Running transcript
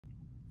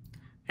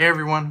Hey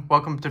everyone,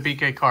 welcome to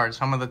BK Cards,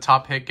 home of the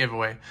Top Hit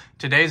giveaway.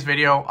 Today's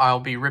video, I'll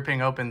be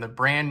ripping open the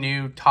brand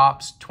new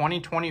Topps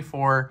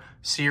 2024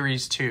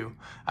 Series 2.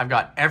 I've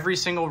got every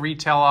single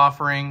retail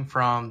offering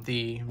from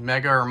the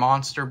Mega or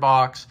Monster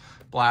box,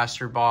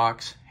 Blaster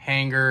box,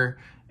 Hanger,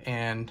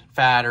 and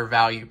Fat or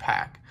Value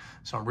pack.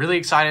 So I'm really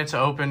excited to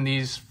open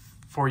these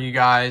for you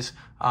guys.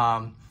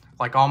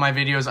 Like all my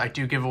videos, I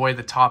do give away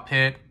the Top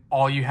Hit.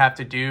 All you have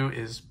to do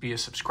is be a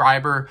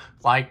subscriber,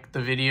 like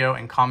the video,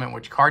 and comment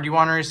which card you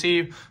want to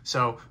receive.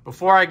 So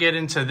before I get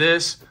into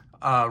this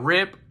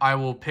rip, I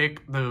will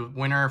pick the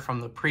winner from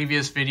the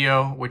previous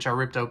video, which I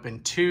ripped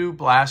open 2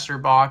 blaster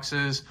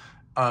boxes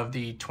of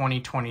the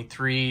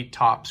 2023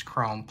 Topps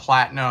Chrome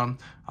Platinum.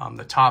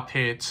 The top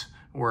hits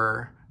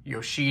were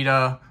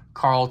Yoshida,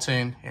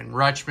 Carlton, and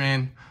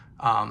Rutschman.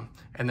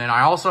 And then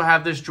I also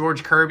have this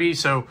George Kirby.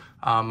 So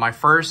my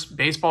first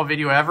baseball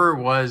video ever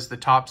was the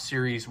Topps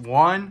Series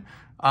 1,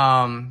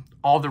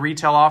 all the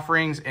retail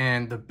offerings,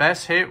 and the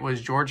best hit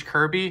was George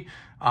Kirby.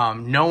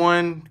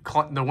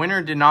 The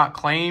winner did not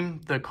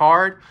claim the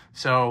card.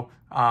 So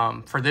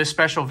for this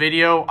special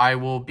video, I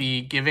will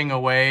be giving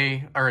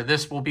away, or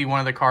this will be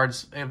one of the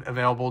cards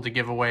available to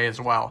give away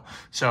as well.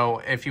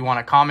 So if you want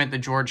to comment the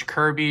George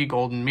Kirby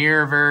Golden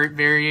Mirror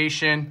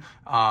variation,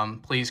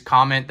 please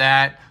comment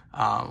that.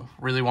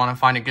 Really want to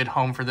find a good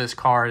home for this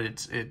card.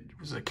 It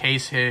was a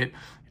case hit.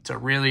 It's a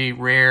really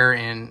rare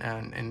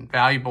and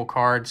valuable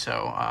card. So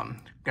I'm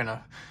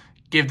gonna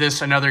give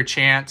this another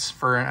chance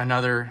for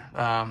another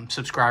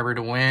subscriber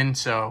to win.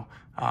 So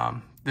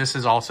this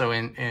is also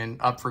in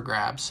up for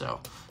grabs.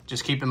 So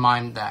just keep in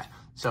mind that.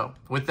 So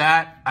with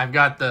that, I've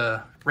got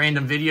the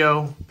random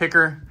video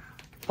picker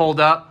pulled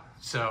up.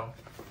 So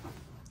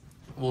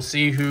we'll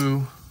see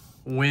who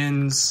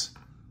wins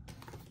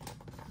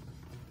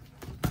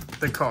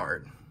the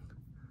card.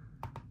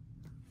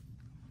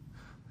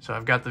 So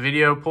I've got the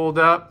video pulled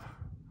up.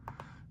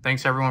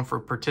 Thanks everyone for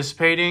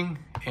participating,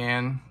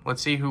 and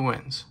let's see who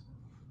wins.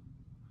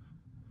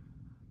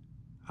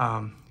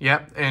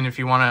 Yep, and if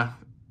you want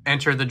to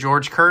enter the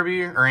George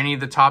Kirby or any of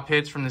the top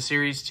hits from the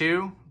Series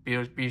 2,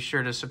 be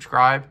sure to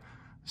subscribe.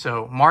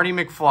 So Marty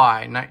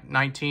McFly,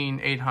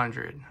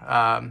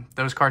 19,800.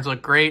 Those cards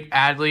look great.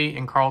 Adley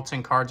and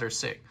Carlton cards are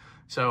sick.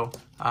 So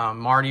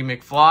Marty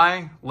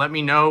McFly, let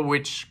me know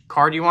which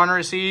card you want to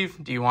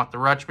receive. Do you want the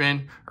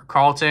Rutschman or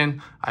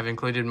Carlton? I've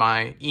included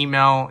my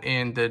email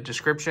in the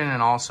description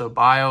and also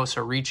bio,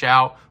 so reach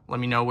out. Let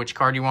me know which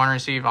card you want to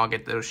receive. I'll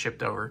get those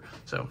shipped over.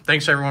 So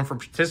thanks everyone for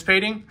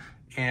participating,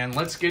 and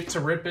let's get to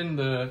ripping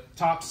the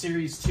Topps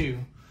Series 2.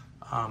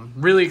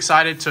 Really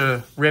excited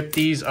to rip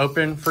these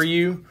open for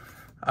you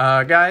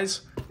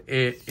guys.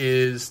 It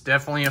is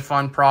definitely a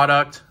fun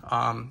product.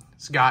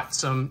 It's got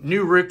some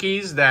new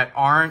rookies that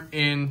aren't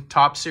in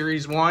Topps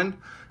Series 1,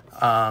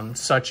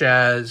 such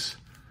as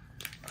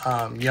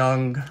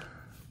Jung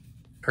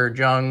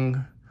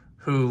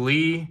Hoo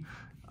Lee.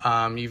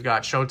 You've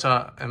got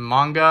Shota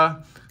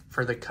Imanga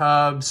for the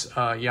Cubs,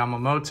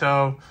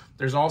 Yamamoto.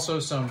 There's also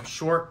some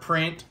short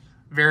print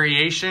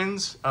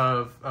variations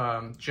of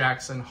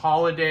Jackson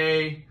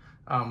Holiday,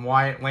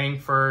 Wyatt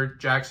Langford,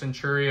 Jackson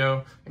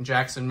Chourio, and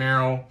Jackson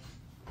Merrill.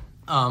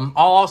 I'll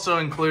also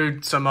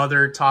include some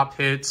other top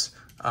hits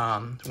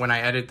when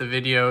I edit the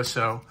video,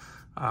 so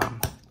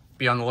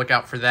be on the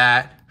lookout for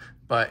that.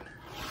 But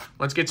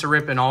let's get to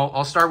ripping.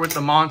 I'll start with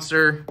the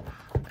Monster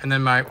and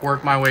then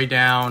work my way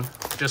down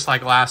just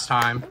like last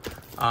time.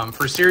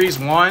 For Series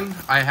 1,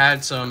 I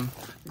had some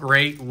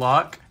great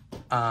luck.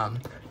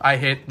 I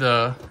hit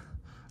the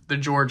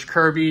George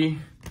Kirby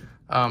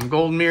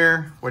Gold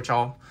Mirror, which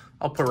I'll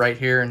put right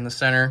here in the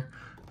center,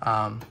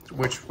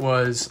 which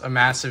was a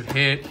massive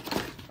hit.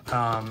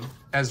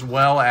 As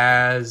well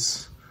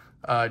as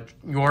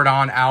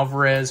Yordan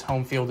Alvarez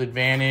home field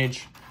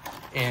advantage,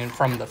 and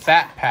from the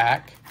Fat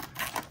pack,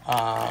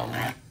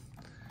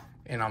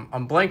 and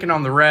I'm blanking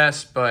on the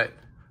rest, but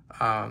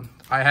I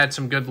had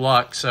some good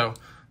luck. So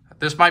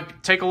this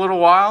might take a little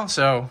while,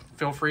 so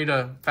feel free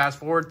to fast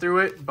forward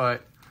through it.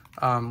 But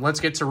let's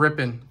get to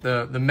ripping.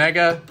 The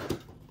Mega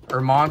or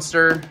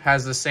Monster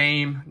has the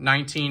same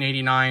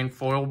 1989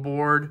 foil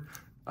board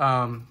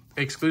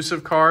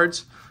exclusive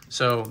cards.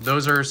 So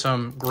those are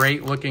some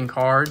great looking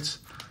cards.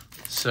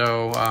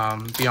 So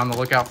be on the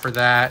lookout for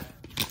that.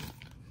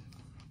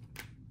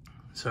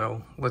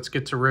 So let's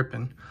get to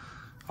ripping.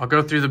 I'll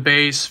go through the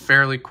base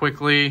fairly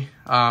quickly.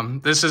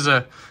 This is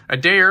a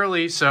day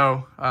early,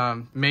 so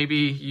maybe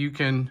you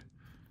can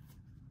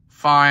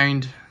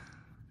find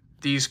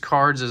these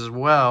cards as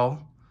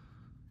well.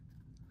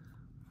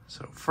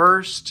 So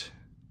first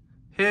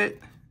hit,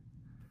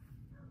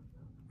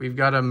 we've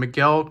got a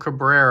Miguel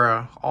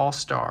Cabrera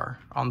All-Star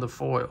on the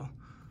foil.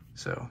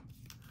 So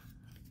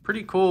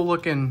pretty cool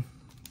looking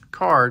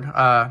card.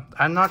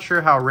 I'm not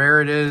sure how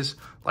rare it is.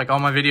 Like all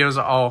my videos,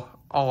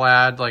 I'll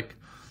add like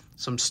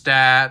some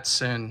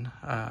stats and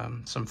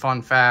some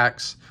fun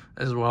facts,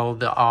 as well as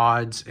the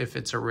odds if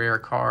it's a rare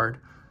card.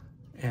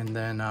 And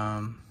then,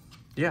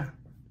 yeah.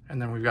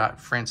 And then we've got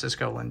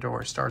Francisco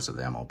Lindor, stars of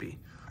the MLB.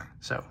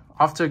 So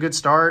off to a good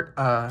start.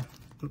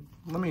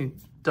 let me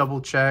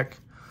double check.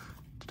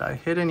 Did I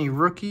hit any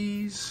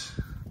rookies?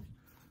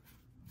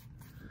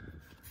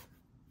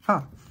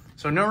 Huh.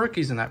 So no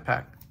rookies in that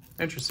pack.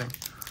 Interesting.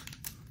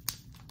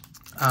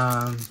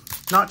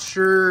 Not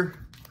sure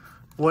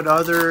what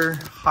other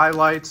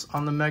highlights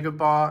on the Mega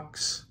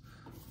Box.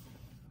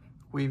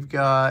 We've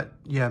got,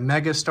 yeah,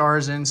 Mega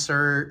Stars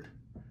insert.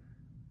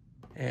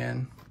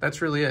 And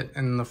that's really it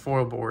in the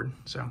foil board.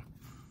 So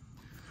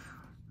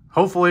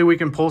hopefully we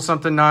can pull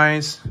something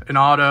nice. An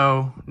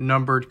auto,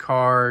 numbered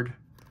card.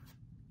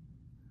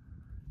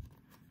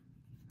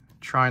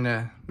 Trying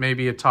to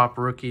maybe a top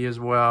rookie as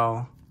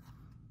well.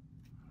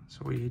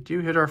 So we do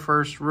hit our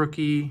first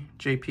rookie,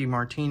 JP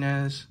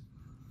Martinez.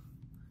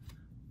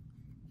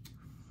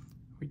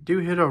 We do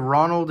hit a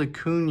Ronald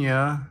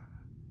Acuna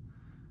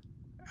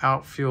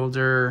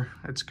outfielder.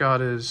 It's got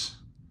his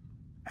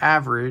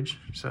average,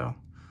 so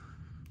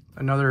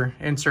another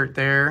insert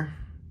there.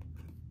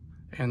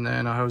 And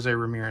then a Jose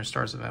Ramirez,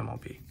 Stars of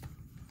MLB.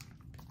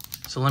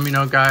 So let me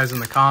know, guys, in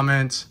the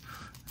comments.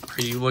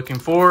 Are you looking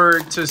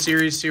forward to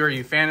Series 2? Are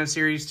you a fan of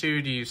Series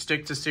 2? Do you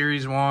stick to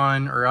Series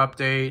 1 or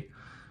update?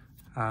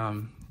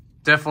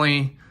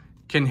 Definitely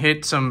can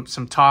hit some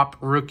top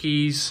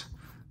rookies.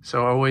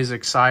 So always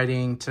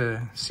exciting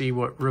to see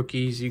what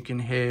rookies you can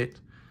hit.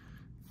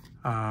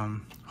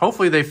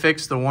 Hopefully they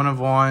fix the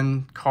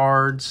 1-of-1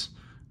 cards.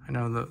 I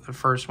know the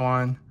first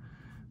one.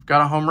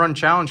 Got a home run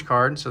challenge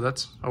card, so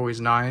that's always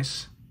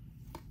nice.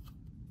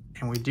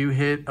 And we do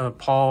hit a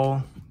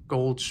Paul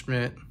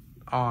Goldschmidt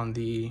on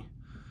the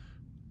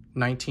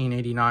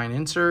 1989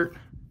 insert.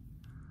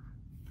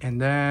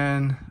 And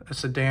then a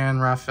Sedan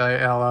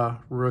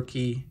Rafaela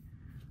rookie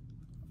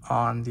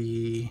on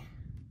the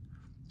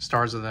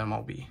Stars of the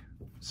MLB.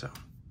 So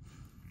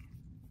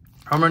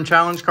home run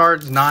challenge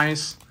cards,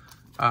 nice.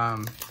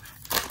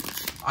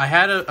 I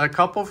had a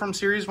couple from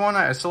Series 1.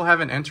 I still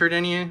haven't entered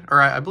any,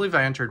 or I believe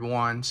I entered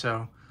one.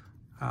 So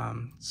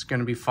it's going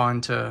to be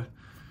fun to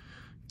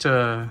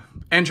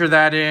enter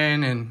that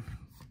in and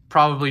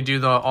probably do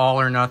the all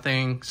or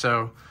nothing.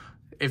 So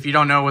if you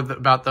don't know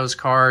about those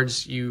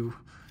cards, you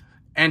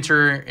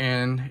enter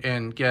in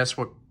and guess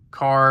what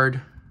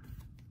card,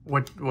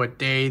 what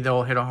day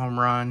they'll hit a home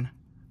run.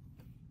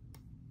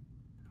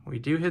 We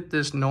do hit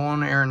this Nolan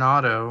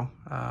Arenado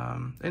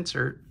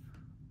insert.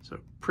 So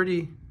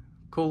pretty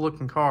cool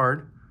looking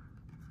card.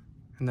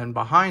 And then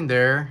behind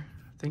there,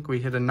 I think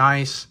we hit a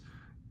nice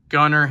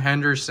Gunnar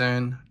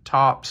Henderson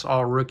Topps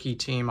all rookie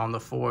team on the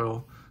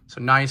foil.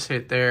 So nice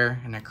hit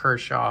there, and a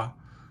Kershaw.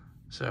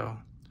 So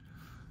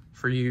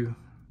for you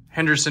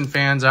Henderson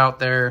fans out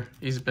there,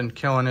 he's been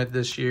killing it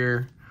this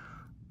year.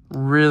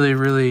 Really,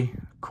 really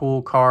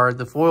cool card.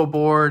 The foil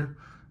board,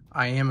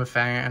 I am a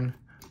fan.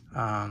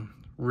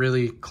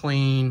 Really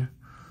clean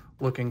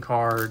looking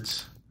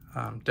cards.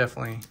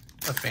 Definitely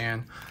a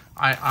fan.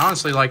 I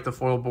honestly like the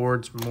foil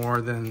boards more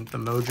than the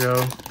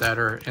Mojo that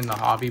are in the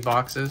hobby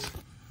boxes.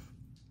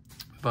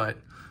 But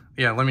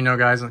yeah, let me know,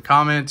 guys, in the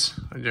comments.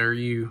 Are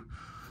you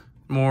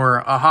more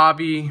a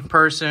hobby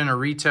person, a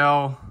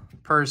retail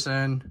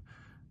person?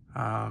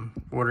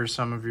 What are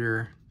some of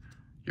your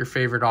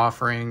favorite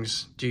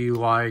offerings? Do you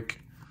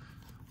like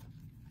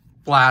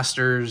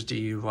blasters? Do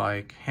you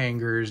like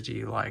hangers? Do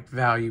you like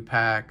value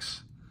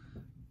packs?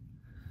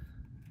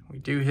 We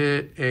do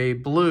hit a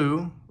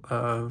blue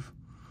of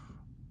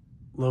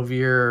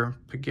Lovier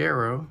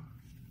Piguero.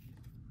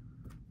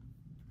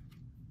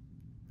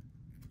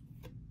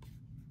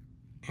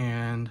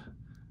 And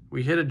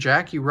we hit a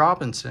Jackie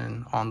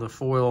Robinson on the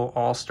foil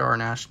All-Star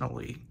National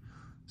League.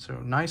 So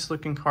nice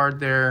looking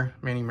card there,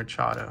 Manny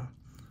Machado.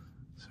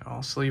 So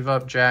I'll sleeve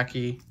up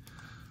Jackie.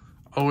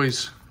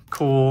 Always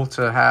cool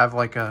to have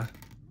like a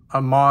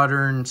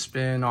modern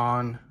spin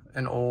on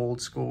an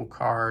old school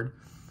card,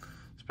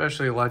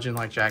 especially a legend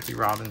like Jackie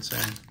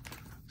Robinson.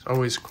 It's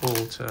always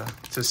cool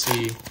to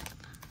see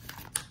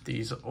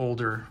these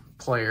older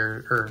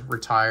player or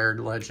retired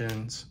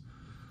legends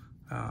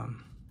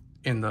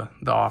in the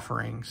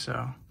offering.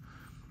 So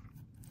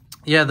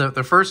yeah,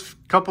 the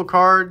first couple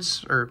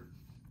cards, or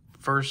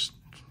first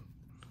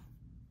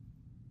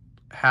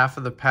half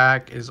of the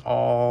pack, is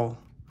all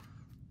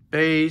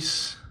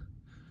base.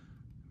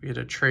 We had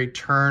a Trey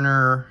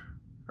Turner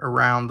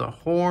around the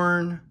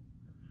horn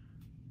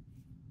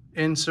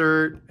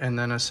insert, and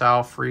then a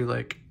Sal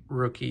Frelick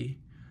rookie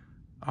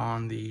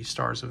on the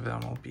Stars of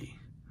MLB.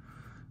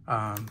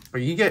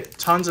 But you get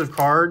tons of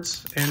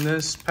cards in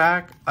this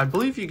pack. I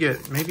believe you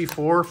get maybe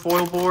 4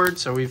 foil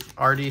boards, so we've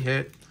already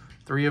hit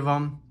 3 of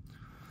them.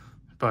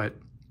 But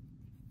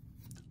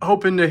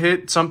hoping to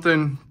hit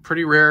something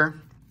pretty rare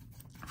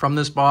from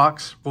this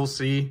box. We'll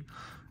see.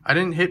 I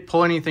didn't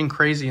pull anything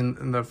crazy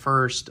in the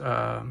first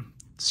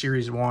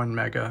Series 1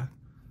 Mega.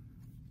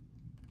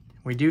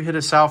 We do hit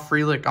a Sal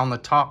Frelick on the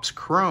Topps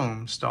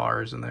Chrome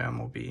Stars in the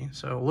MLB,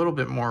 so a little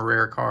bit more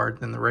rare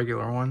card than the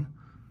regular one.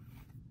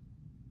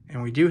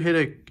 And we do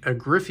hit a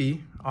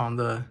Griffey on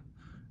the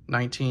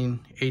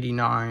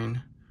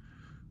 1989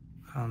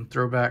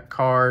 throwback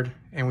card.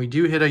 And we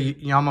do hit a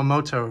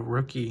Yamamoto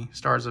rookie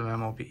Stars of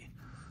MLB.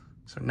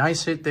 So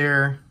nice hit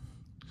there.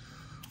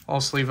 I'll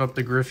sleeve up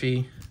the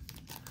Griffey.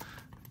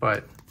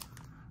 But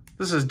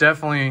this is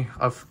definitely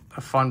a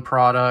fun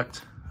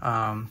product.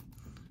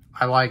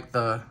 I like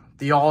the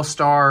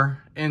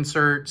All-Star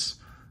inserts.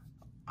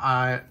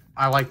 I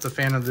like the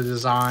fan of the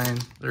design.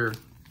 They're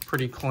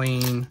pretty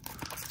clean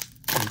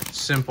and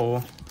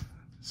simple.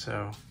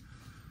 So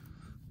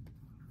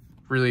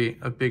really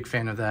a big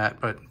fan of that.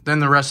 But then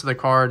the rest of the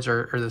cards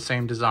are the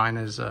same design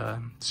as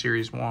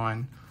Series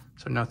 1.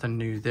 So nothing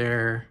new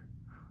there.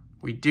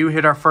 We do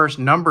hit our first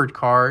numbered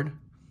card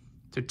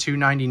to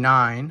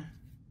 299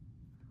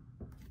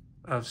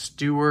 of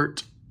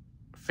Stuart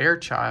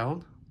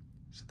Fairchild.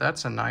 So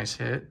that's a nice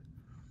hit.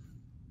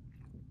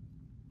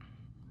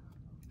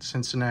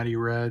 Cincinnati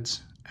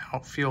Reds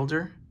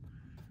outfielder.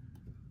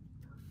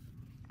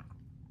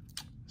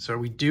 So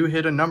we do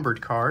hit a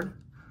numbered card,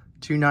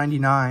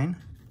 299.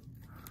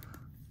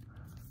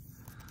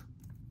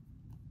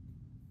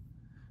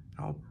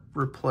 I'll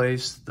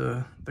replace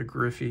the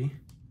Griffey.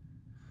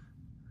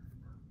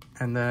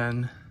 And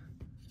then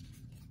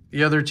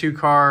the other two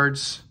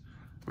cards,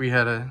 we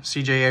had a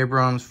C.J.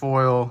 Abrams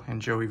foil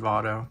and Joey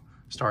Votto,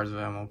 Stars of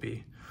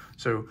MLB.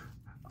 So,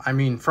 I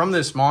mean, from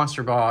this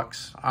monster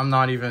box, I'm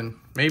not even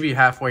maybe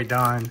halfway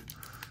done.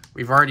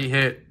 We've already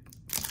hit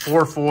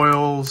 4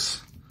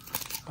 foils,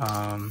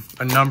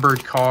 a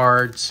numbered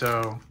card.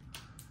 So,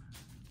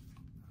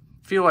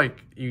 I feel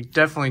like you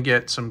definitely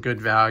get some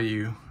good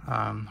value.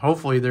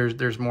 Hopefully,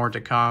 there's more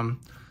to come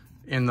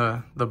in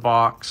the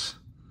box.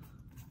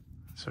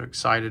 So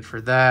excited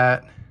for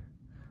that.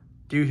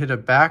 Do hit a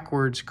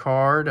backwards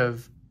card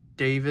of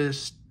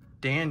Davis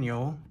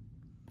Daniel.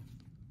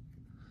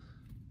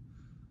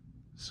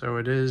 So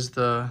it is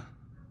the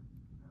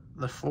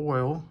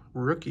foil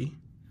rookie.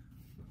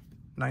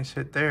 Nice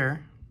hit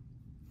there.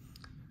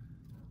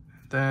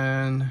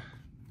 Then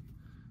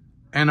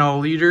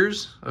NL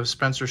Leaders of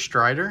Spencer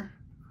Strider.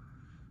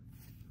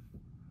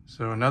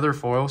 So another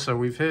foil. So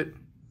we've hit,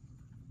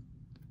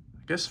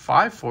 I guess,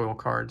 5 foil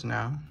cards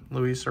now.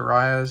 Luis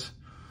Arias.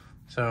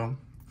 So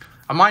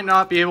I might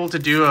not be able to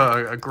do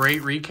a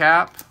great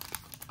recap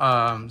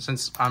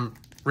since I'm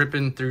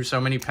ripping through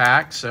so many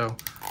packs. So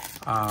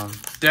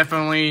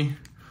definitely,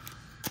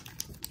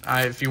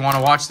 if you want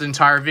to watch the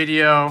entire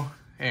video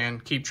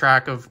and keep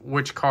track of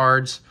which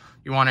cards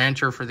you want to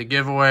enter for the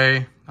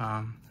giveaway,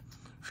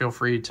 feel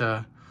free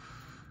to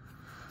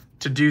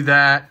do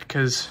that,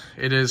 because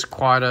it is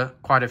quite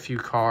a few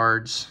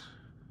cards.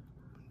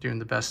 Doing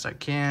the best I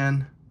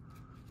can.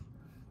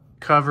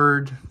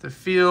 Covered the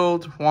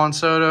field, Juan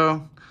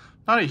Soto.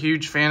 Not a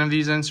huge fan of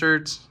these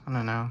inserts. I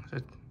don't know.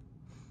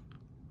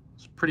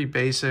 It's pretty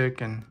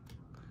basic, and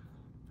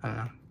I don't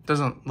know. It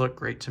doesn't look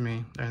great to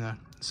me. And the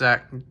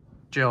Zach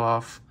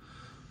Geloff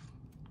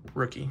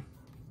rookie.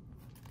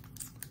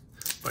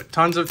 But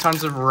tons of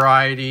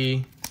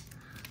variety.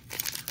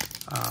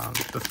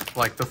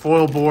 The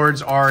foil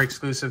boards are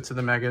exclusive to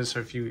the Mega,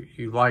 so if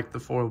you like the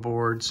foil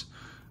boards,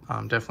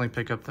 definitely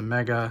pick up the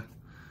Mega.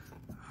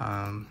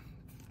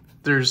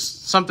 There's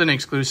something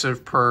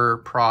exclusive per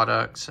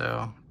product,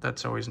 so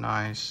that's always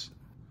nice.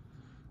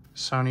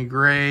 Sonny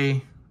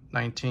Gray,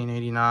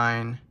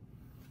 1989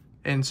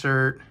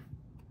 insert.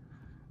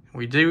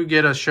 We do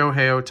get a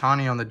Shohei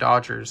Ohtani on the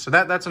Dodgers. So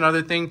that's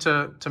another thing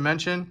to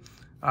mention.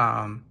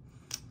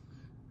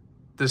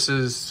 This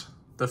is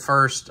the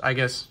first, I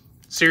guess,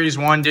 Series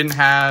 1 didn't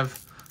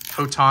have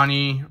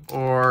Ohtani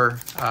or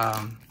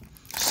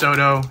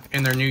Soto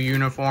in their new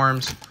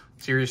uniforms.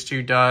 Series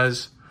 2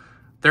 does.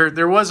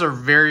 There was a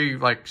very,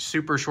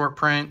 super short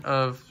print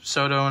of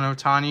Soto and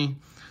Ohtani,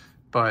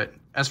 but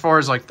as far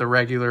as, the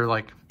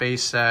regular,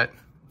 base set,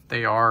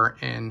 they are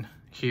in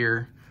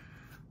here.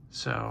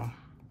 So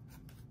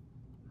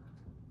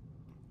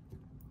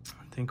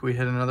I think we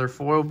hit another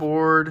foil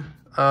board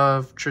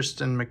of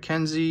Tristan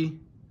McKenzie.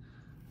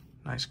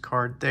 Nice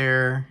card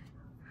there.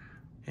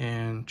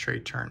 And Trey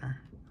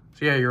Turner.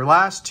 So, yeah, your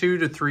last 2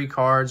 to 3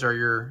 cards are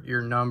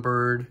your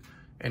numbered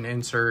and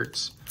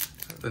inserts.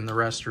 Then the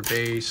rest are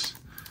base.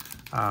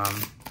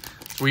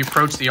 We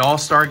approach the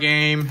All-Star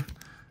game.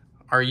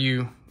 Are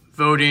you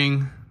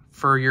voting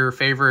for your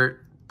favorite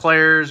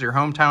players, your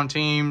hometown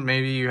team?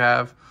 Maybe you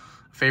have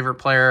a favorite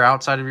player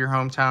outside of your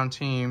hometown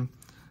team.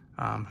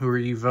 Who are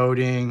you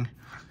voting?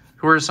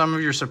 Who are some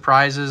of your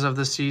surprises of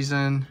the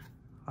season?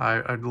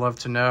 I'd love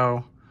to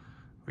know.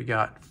 We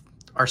got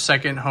our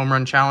second home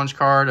run challenge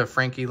card of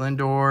Frankie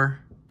Lindor.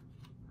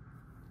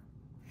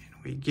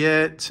 And we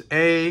get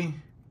a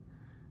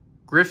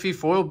Griffey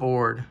foil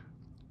board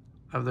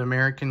of the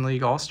American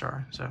League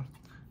All-Star. So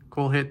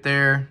cool hit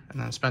there. And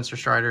then Spencer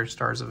Strider,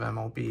 Stars of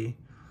MLB.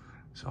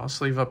 So I'll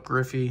sleeve up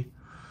Griffey.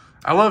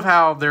 I love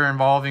how they're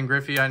involving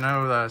Griffey. I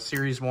know the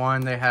Series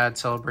 1, they had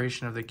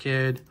Celebration of the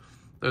Kid.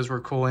 Those were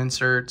cool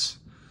inserts.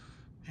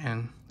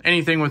 And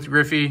anything with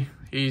Griffey,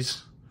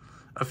 he's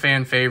a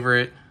fan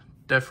favorite.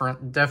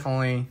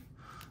 Definitely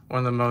one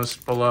of the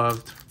most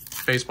beloved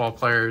baseball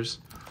players.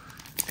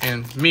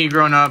 And me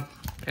growing up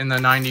in the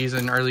 90s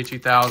and early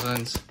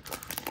 2000s,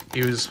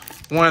 he was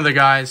one of the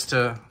guys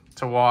to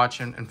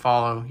watch and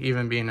follow.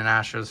 Even being an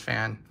Astros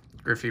fan,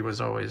 Griffey was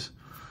always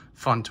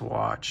fun to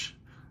watch.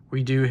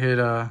 We do hit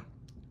a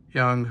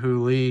Young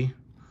Hoo Lee.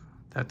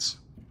 That's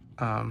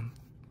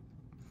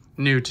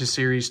new to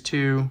Series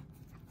 2.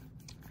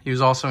 He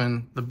was also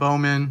in the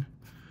Bowman.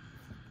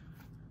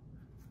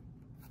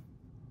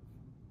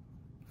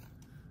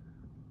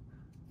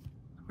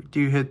 We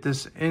do hit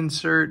this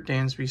insert,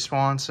 Dansby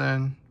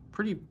Swanson.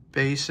 Pretty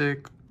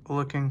basic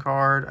looking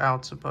card,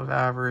 outs above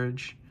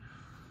average.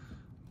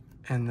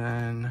 And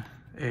then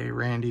a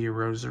Randy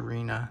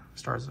Arozarena,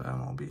 Stars of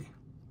MLB.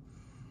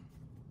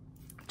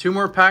 2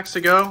 more packs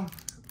to go.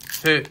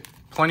 Hit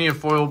plenty of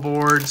foil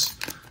boards.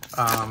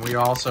 We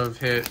also have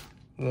hit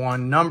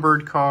 1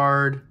 numbered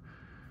card.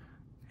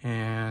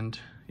 And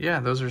yeah,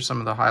 those are some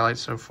of the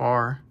highlights so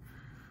far.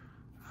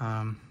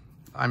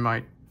 I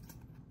might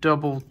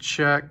double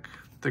check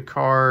the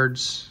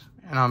cards,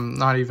 and I'm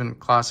not even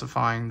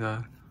classifying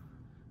the...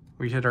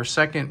 We hit our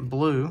second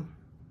blue,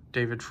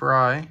 David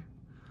Fry,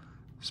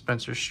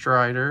 Spencer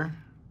Strider,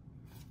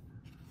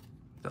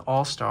 the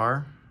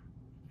All-Star,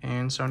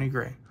 and Sonny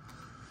Gray.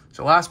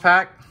 So last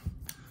pack,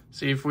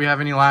 see if we have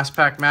any last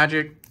pack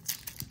magic.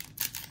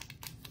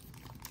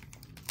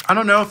 I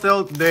don't know if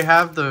they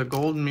have the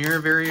golden mirror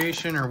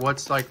variation or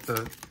what's like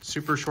the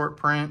super short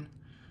print.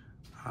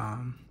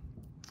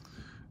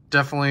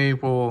 Definitely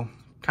will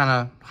kind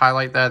of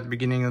highlight that at the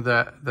beginning of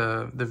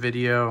the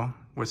video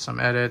with some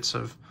edits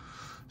of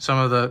some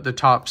of the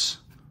Topps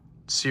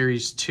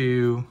Series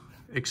 2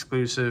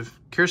 exclusive.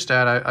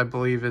 Kierstad, I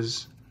believe,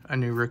 is a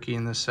new rookie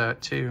in this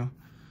set too.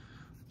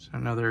 So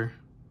another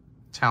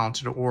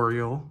talented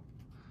Oriole.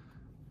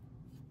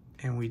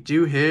 And we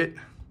do hit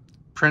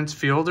Prince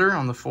Fielder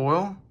on the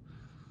foil.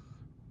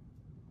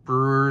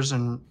 Brewers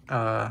and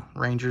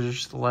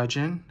Rangers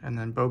legend, and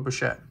then Bo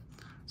Bichette.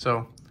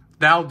 So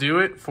that'll do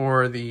it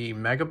for the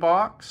Mega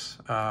Box.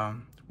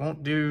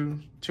 Won't do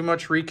too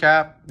much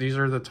recap. These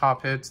are the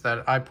top hits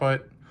that I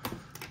put,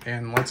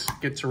 and let's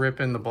get to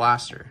ripping the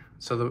blaster.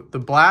 So the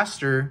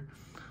blaster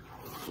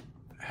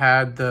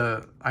had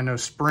the, I know,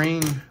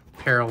 spring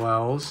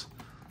parallels.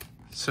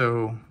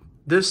 So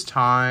this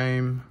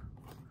time,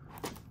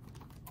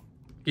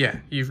 yeah,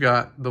 you've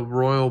got the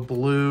royal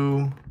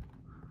blue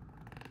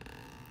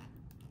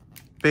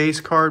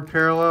base card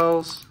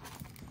parallels,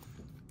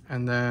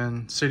 and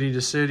then city to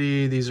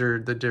city, these are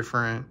the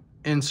different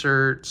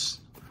inserts.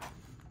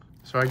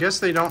 So I guess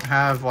they don't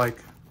have like,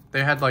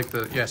 they had like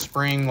the, yeah,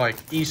 spring like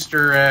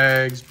Easter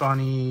eggs,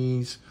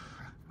 bunnies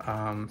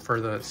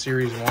for the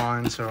Series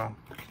 1. So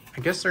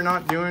I guess they're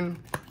not doing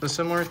the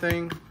similar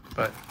thing,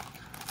 but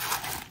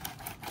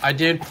I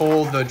did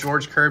pull the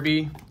George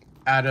Kirby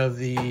out of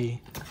the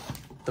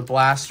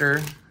blaster.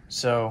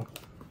 So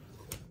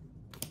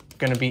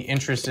going to be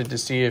interested to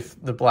see if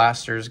the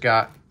blaster's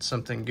got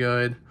something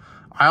good.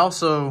 I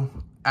also,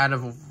 out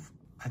of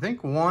I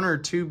think 1 or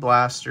 2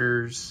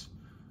 blasters,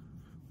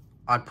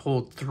 I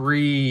pulled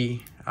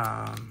 3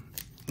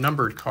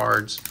 numbered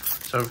cards.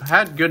 So I've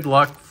had good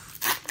luck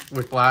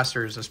with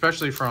blasters,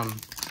 especially from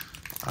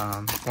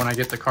when I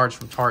get the cards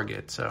from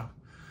Target. So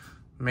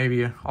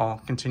maybe I'll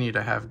continue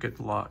to have good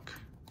luck.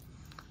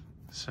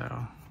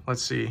 So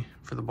let's see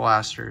for the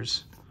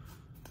blasters.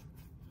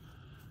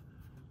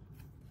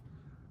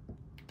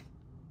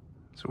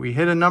 So we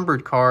hit a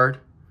numbered card.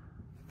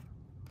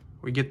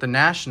 We get the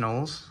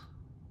Nationals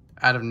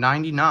out of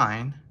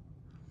 99,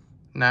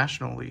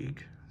 National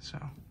League. So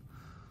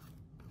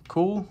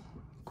cool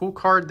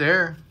card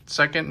there.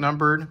 Second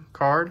numbered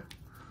card,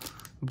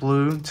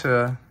 blue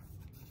to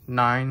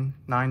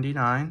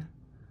 999.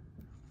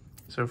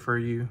 So for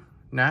you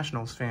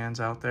Nationals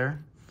fans out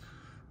there,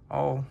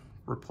 I'll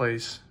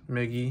replace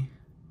Miggy.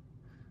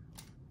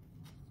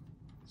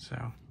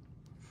 So,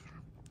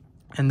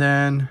 and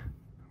then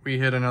we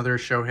hit another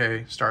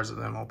Shohei, Stars of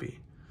the MLB.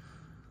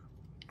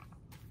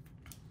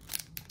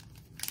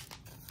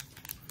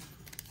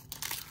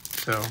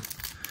 So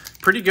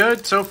pretty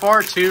good so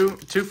far. Two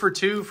for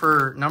 2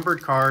 for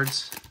numbered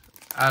cards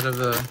out of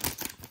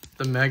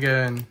the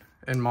Mega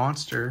and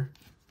Monster.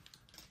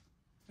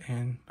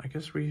 And I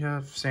guess we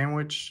have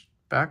sandwich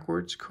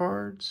backwards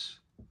cards.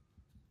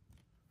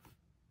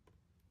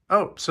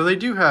 Oh, so they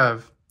do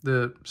have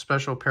the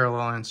special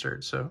parallel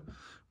insert. So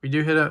we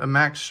do hit a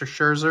Max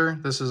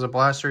Scherzer. This is a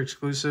blaster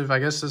exclusive. I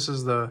guess this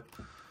is the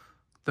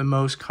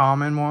most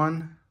common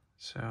one.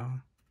 So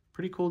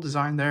pretty cool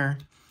design there.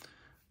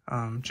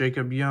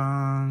 Jacob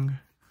Young.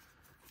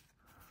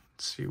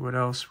 Let's see what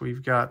else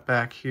we've got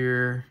back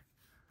here.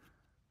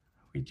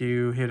 We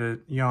do hit a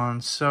Jan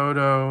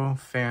Soto,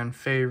 fan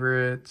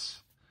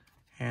favorites,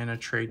 and a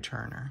Trey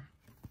Turner.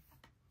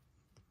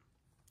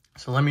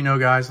 So let me know,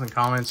 guys, in the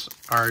comments,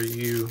 are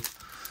you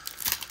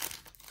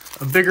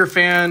a bigger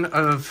fan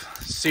of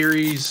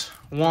Series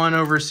 1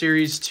 over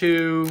Series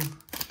 2?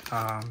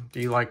 Do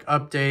you like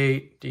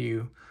Update? Do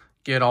you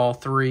get all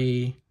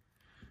 3?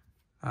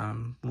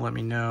 Let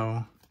me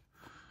know.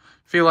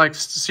 I feel like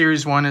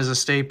Series 1 is a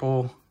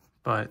staple,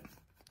 but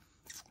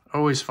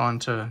always fun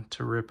to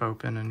rip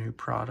open a new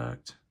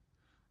product.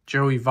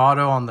 Joey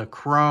Votto on the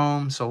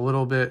chrome, so a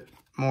little bit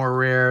more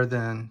rare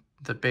than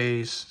the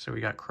base. So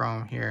we got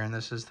chrome here, and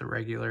this is the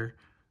regular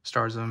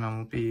Stars of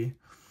MLB.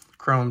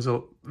 Chrome's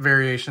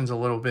variation's a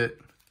little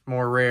bit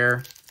more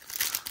rare.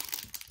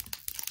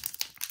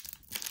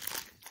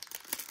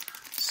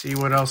 See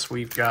what else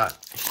we've got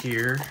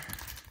here.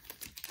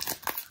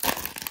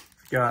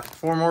 We've got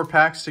 4 more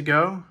packs to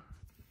go.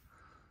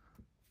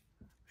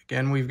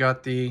 Again, we've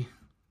got the,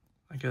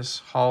 I guess,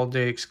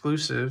 holiday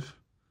exclusive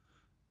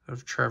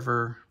of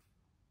Trevor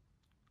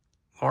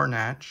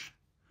Larnach.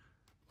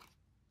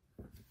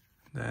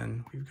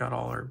 Then we've got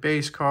all our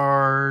base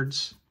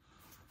cards,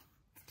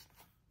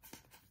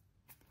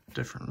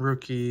 different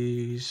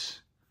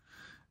rookies.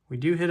 We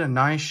do hit a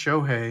nice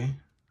Shohei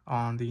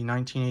on the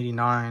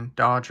 1989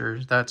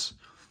 Dodgers. That's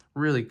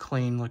really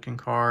clean looking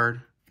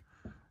card.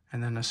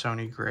 And then a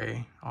Sonny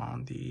Gray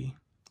on the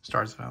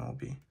Stars of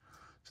MLB.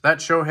 So that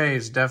Shohei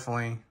is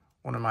definitely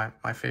one of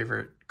my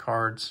favorite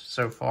cards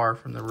so far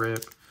from the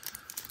rip.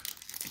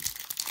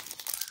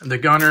 And the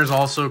Gunner is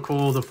also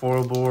cool. The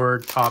foil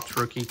board, Topps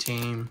rookie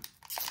team.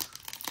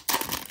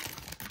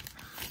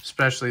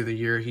 Especially the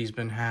year he's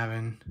been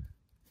having.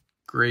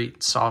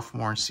 Great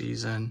sophomore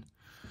season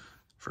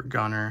for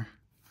Gunner.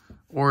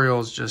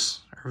 Orioles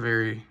just are a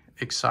very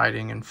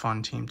exciting and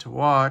fun team to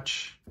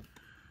watch.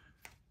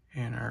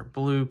 And our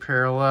blue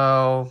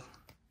parallel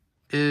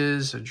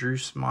is a Drew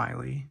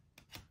Smyly.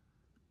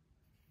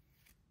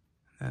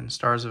 And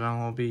Stars of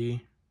MLB,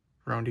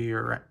 Randy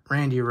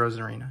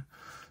Arozarena.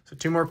 So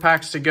 2 more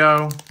packs to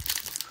go.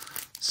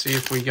 See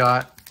if we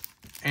got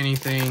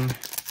anything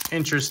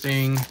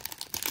interesting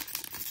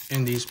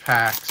in these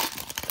packs.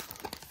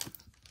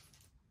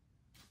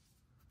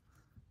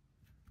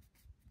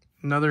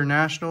 Another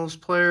Nationals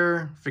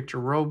player, Victor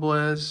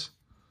Robles.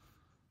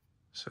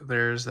 So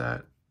there's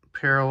that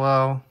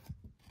parallel.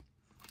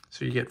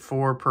 So you get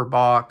 4 per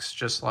box,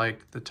 just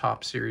like the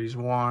Topps Series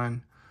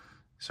 1.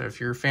 So if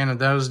you're a fan of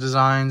those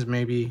designs,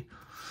 maybe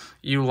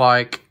you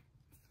like,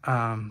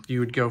 you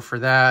would go for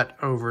that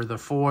over the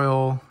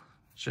foil.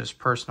 Just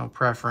personal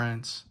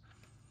preference.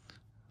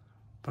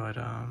 But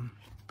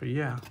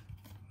yeah.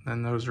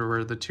 Then those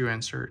were the 2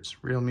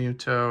 inserts, Real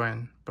Muto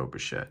and Bo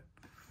Bichette.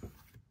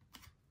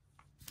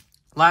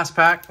 Last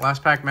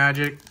pack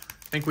Magic.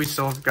 I think we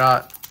still have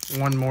got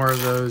 1 more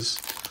of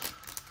those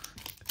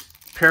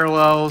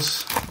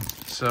parallels.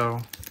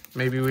 So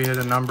maybe we hit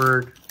a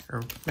numbered,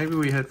 or maybe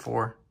we hit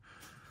 4.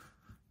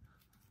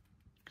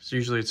 Because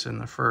usually it's in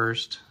the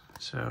first.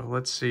 So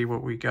let's see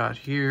what we got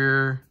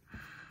here.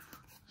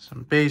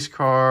 Some base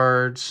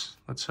cards.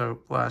 Let's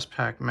hope last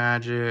pack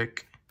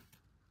Magic.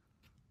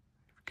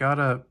 Got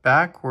a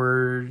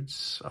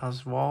backwards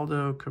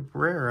Oswaldo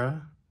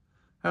Cabrera.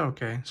 Oh,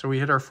 okay, so we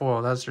hit our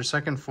foil. That's our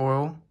second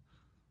foil.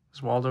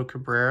 Oswaldo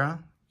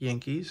Cabrera,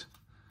 Yankees.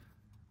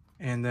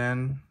 And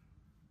then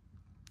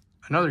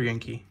another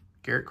Yankee,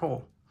 Garrett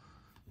Cole.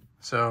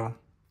 So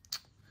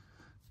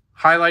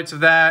highlights of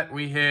that,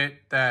 we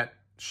hit that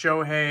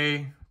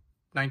Shohei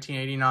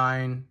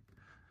 1989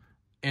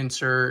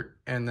 insert,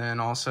 and then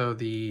also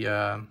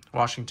the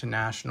Washington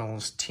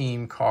Nationals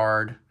team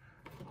card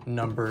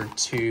number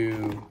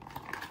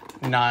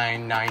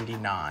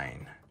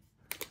 2/999.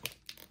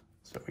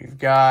 So we've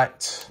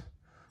got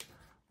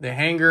the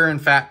hanger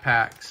and fat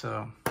pack.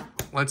 So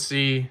let's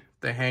see,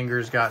 the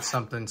hanger's got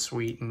something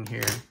sweet in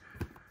here.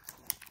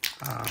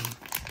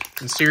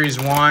 In Series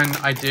 1,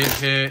 I did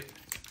hit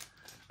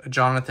a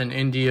Jonathan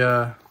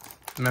India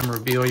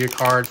memorabilia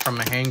card from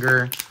a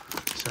hanger.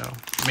 So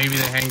maybe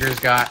the hanger's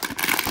got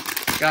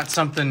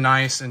something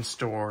nice in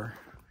store.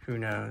 Who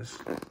knows?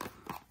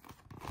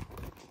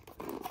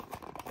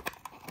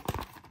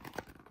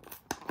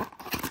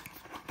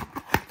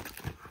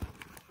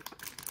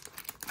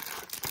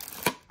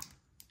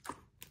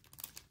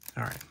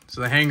 All right,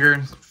 so the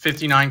hanger,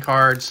 59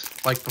 cards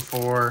like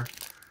before.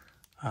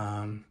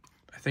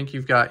 I think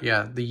you've got,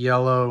 yeah, the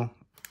yellow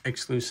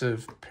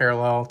exclusive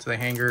parallel to the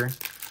hanger.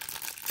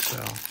 So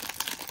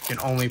you can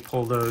only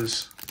pull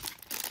those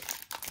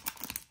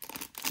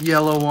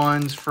yellow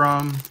ones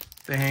from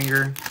the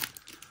hanger.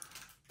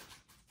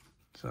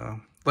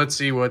 So let's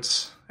see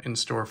what's in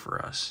store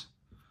for us.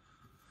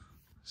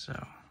 So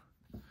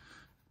I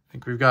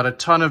think we've got a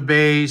ton of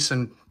base,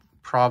 and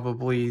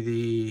probably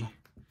the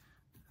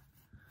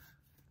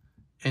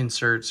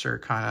inserts are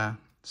kind of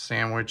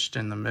sandwiched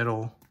in the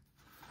middle,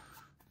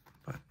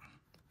 but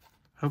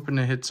hoping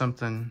to hit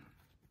something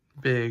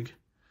big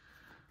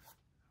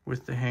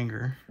with the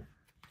hanger.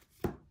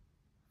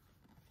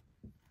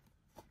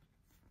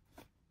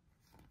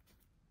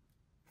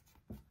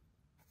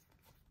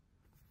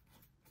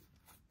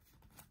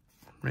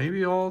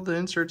 Maybe all the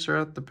inserts are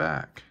at the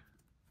back.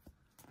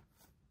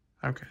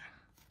 Okay.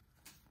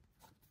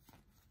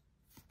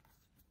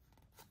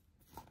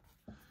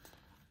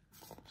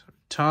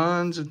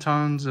 Tons and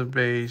tons of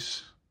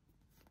base.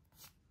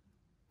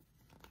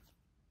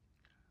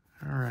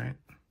 All right.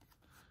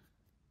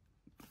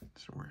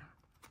 So we're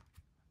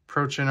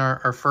approaching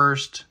our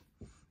first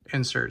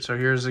insert. So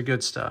here's the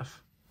good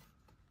stuff.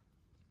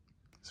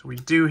 So we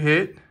do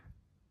hit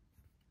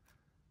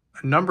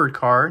a numbered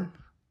card.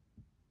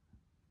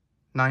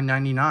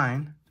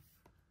 $9.99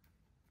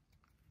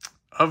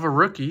 of a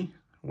rookie,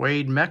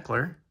 Wade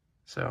Meckler.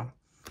 So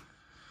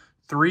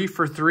 3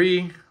 for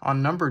 3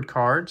 on numbered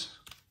cards.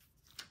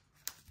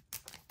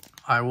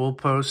 I will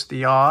post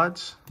the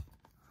odds.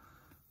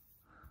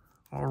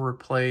 I'll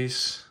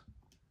replace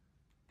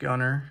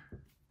Gunnar.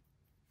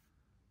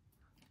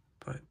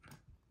 But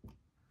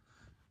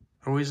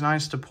always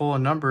nice to pull a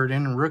numbered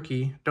in a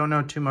rookie. Don't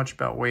know too much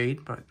about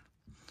Wade, but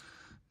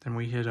then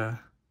we hit a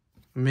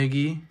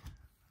Miggy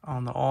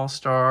on the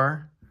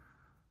All-Star.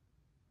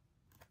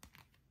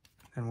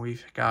 And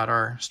we've got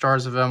our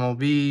Stars of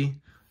MLB,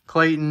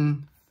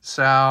 Clayton,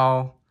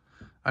 Sal,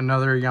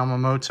 another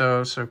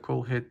Yamamoto, so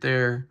cool hit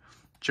there.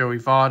 Joey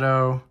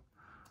Votto,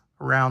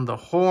 around the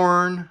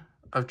horn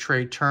of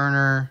Trey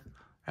Turner.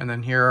 And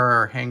then here are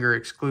our hanger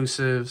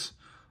exclusives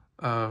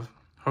of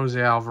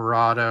Jose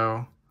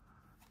Alvarado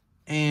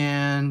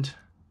and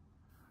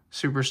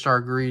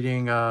superstar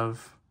greeting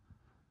of,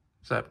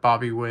 is that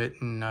Bobby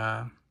Witt and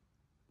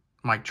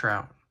Mike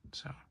Trout.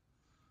 So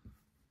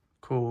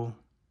cool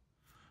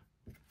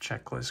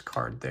checklist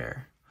card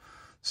there.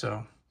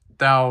 So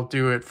that'll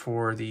do it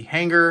for the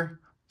hanger.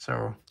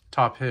 So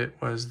top hit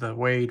was the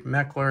Wade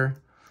Meckler.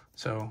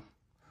 So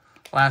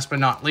last but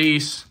not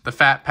least, the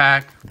fat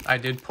pack. I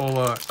did pull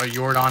a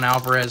Yordan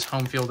Alvarez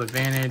home field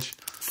advantage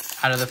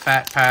out of the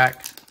fat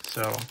pack.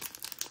 So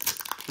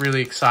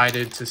really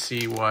excited to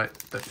see what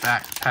the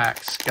fat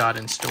packs got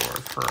in store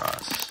for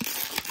us.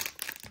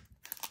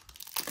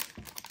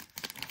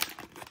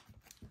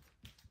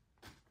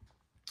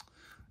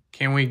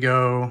 Can we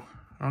go,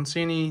 I don't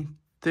see any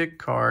thick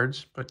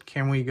cards, but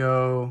can we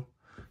go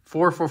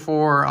 4 for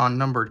 4 on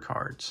numbered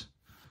cards?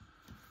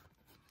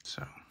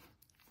 So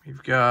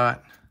we've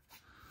got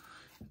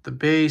the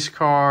base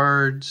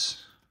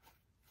cards.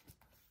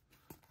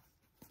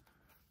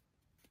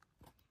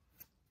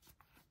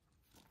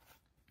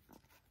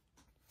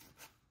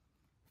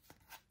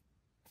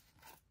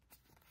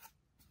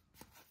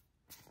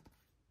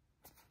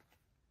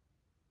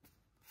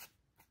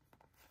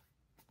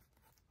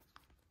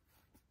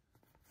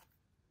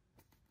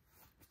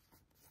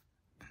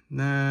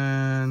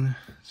 Then,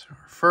 so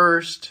our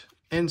first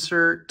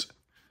insert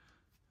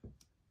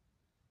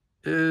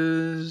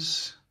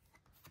is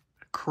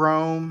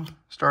Chrome,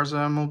 Stars of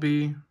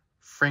MLB,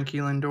 Frankie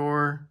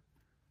Lindor,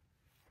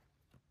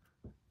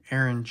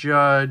 Aaron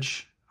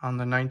Judge on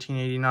the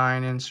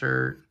 1989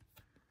 insert,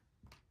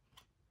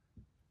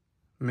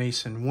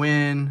 Mason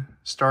Wynn,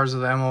 Stars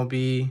of the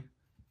MLB,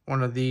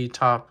 one of the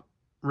top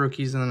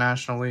rookies in the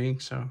National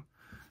League, so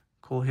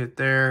cool hit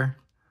there.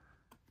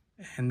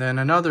 And then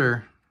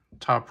another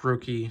top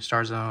rookie,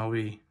 Stars of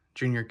MLB,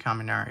 Junior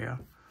Caminero.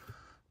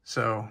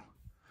 So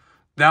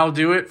that'll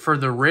do it for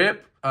the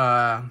rip.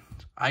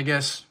 I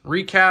guess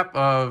recap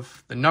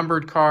of the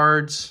numbered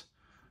cards.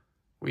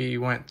 We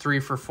went 3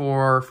 for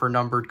 4 for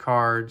numbered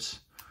cards.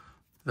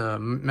 The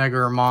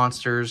Mega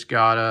Monsters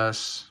got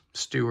us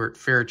Stuart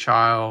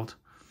Fairchild.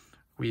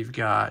 We've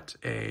got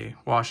a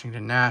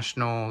Washington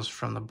Nationals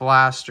from the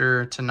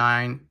Blaster to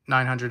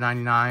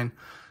 999.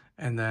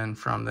 And then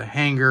from the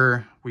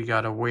hanger, we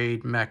got a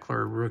Wade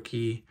Meckler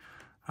rookie.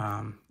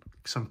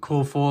 Some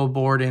cool full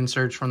board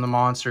inserts from the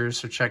Monsters,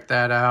 so check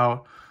that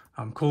out.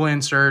 Cool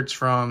inserts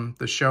from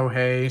the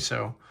Shohei.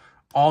 So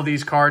all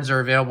these cards are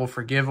available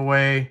for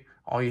giveaway.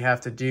 All you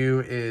have to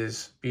do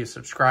is be a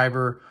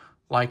subscriber,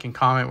 like and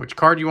comment which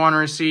card you want to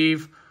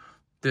receive.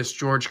 This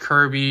George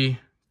Kirby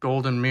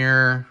Golden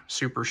Mirror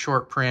Super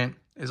Short Print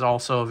is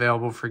also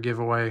available for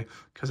giveaway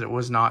because it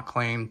was not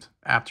claimed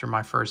after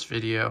my first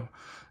video.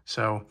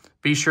 So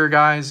be sure,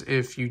 guys,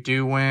 if you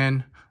do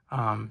win,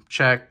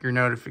 check your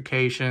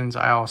notifications.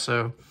 I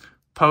also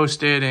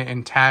posted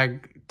and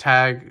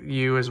tag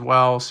you as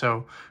well.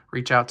 So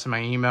reach out to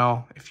my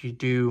email if you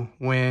do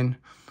win.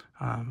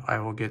 I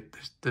will get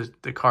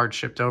the card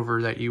shipped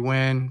over that you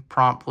win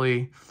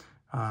promptly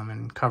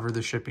and cover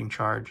the shipping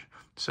charge.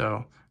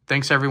 So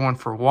thanks everyone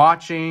for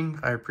watching.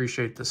 I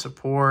appreciate the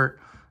support.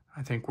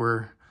 I think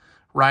we're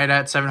right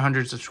at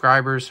 700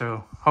 subscribers,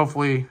 so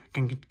hopefully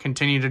can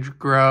continue to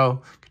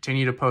grow,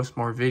 continue to post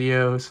more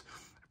videos.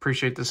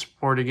 Appreciate the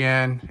support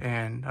again,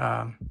 and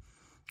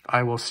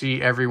I will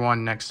see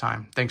everyone next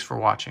time. Thanks for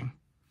watching.